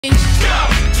You should know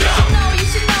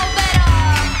better.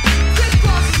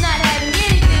 Crisscross is not having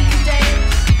anything today.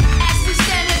 As we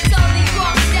stand here totally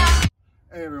crossed out.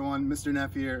 Hey everyone, Mr.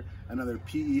 Neff here, another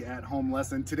PE at home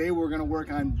lesson. Today we're going to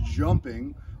work on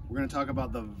jumping. We're going to talk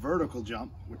about the vertical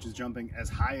jump, which is jumping as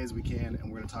high as we can, and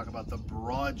we're going to talk about the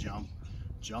broad jump,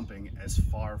 jumping as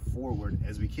far forward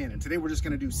as we can. And today we're just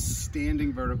going to do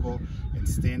standing vertical and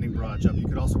standing broad jump. You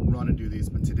could also run and do these,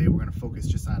 but today we're going to focus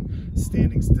just on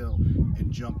standing still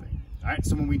and jumping. All right,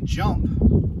 so when we jump,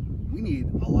 we need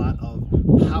a lot of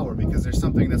power because there's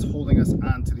something that's holding us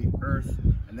onto the earth,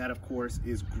 and that of course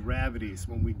is gravity.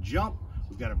 So when we jump,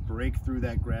 we've got to break through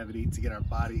that gravity to get our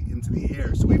body into the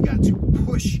air. So we've got to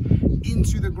push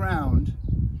into the ground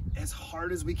as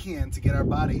hard as we can to get our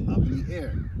body up in the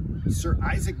air. Sir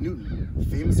Isaac Newton,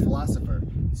 famous philosopher,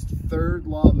 his third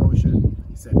law of motion,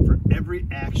 he said, for every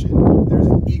action, there's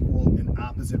an equal and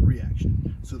opposite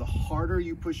reaction. So the harder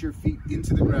you push your feet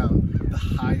into the ground, the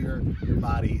higher your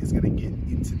body is going to get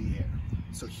into the air.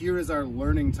 So here is our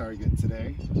learning target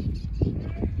today.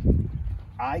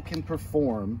 I can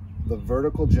perform the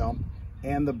vertical jump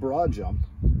and the broad jump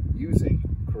using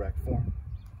correct form.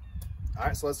 All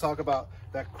right, so let's talk about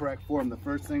that correct form. The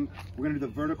first thing, we're gonna do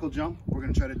the vertical jump. We're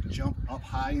gonna try to jump up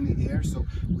high in the air. So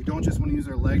we don't just wanna use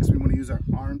our legs, we wanna use our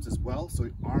arms as well. So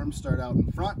arms start out in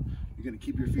front. You're gonna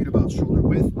keep your feet about shoulder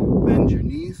width, bend your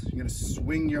knees. You're gonna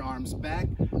swing your arms back,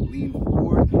 lean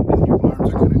forward, and then your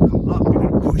arms are gonna come up. You're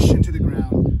gonna push into the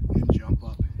ground and jump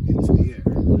up into the air.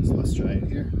 So let's try it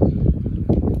here.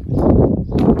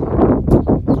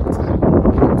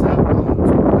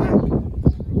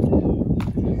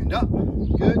 And up,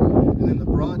 good. And then the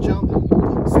broad jump,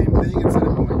 same thing, instead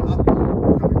of going up,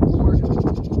 coming forward,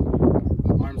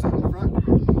 arms out in front,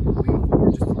 lean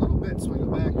forward just a little bit, swing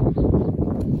it back.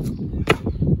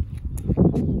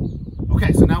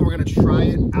 Okay, so now we're gonna try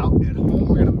it out at home,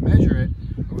 we're gonna measure it,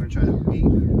 and we're gonna try to beat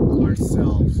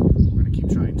ourselves. We're gonna keep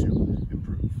trying to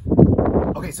improve.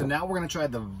 Okay, so now we're gonna try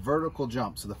the vertical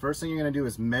jump. So the first thing you're gonna do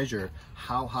is measure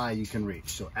how high you can reach.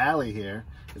 So Allie here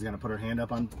is gonna put her hand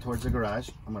up on towards the garage.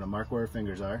 I'm gonna mark where her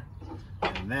fingers are.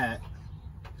 And that,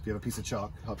 if you have a piece of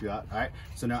chalk, help you out. All right,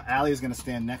 so now Allie is gonna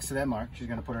stand next to that mark. She's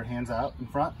gonna put her hands out in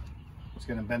front. She's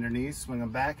gonna bend her knees, swing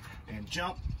them back, and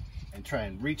jump, and try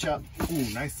and reach up.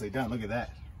 Ooh, nicely done, look at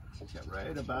that. Get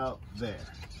right about there.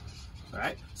 All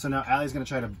right, so now Allie's gonna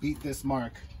try to beat this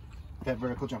mark, that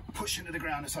vertical jump. Push into the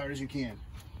ground as hard as you can.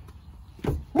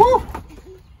 Woo!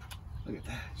 Look at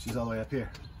that, she's all the way up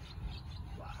here.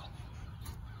 Wow.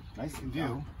 Nice thing to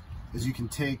do is you can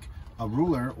take a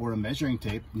ruler or a measuring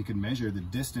tape, you can measure the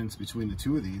distance between the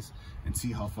two of these and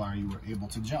see how far you were able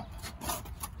to jump.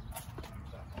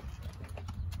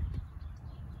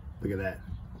 Look at that.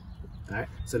 All right,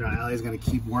 so now Allie's gonna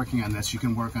keep working on this. She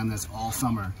can work on this all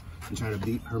summer and try to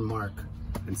beat her mark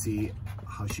and see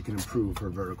how she can improve her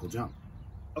vertical jump.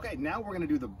 Okay, now we're gonna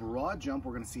do the broad jump.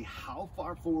 We're gonna see how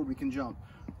far forward we can jump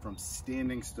from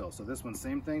standing still. So this one,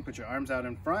 same thing, put your arms out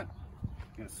in front.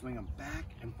 You're gonna swing them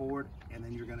back and forward, and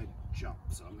then you're gonna jump.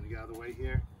 So I'm gonna get out of the way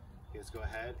here. You guys go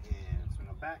ahead and swing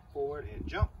them back, forward, and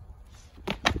jump.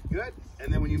 Good.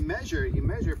 And then when you measure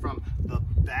from the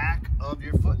back of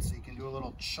your foot. So you can do a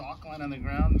little chalk line on the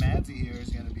ground. Madsy here is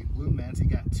gonna be blue. Madsy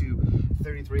got to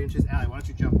 33 inches. Allie, why don't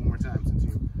you jump one more time since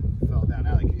you fell down?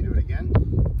 Allie, can you do it again?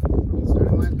 From the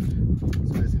starting line.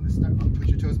 So Allie's gonna start. Oh, put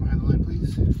your toes behind the line,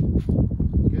 please.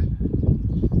 Good.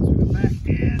 Swing it back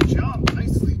and jump.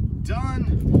 Nicely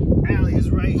done. Allie is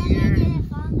right here.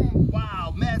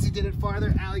 Wow, Madsy did it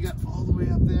farther. Allie got all the way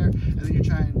up there, and then you're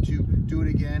trying to do it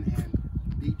again and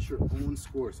beat your own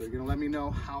score. So you're gonna let me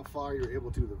know how far you're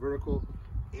able to do the vertical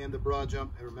and the broad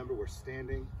jump, and remember, we're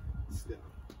standing still.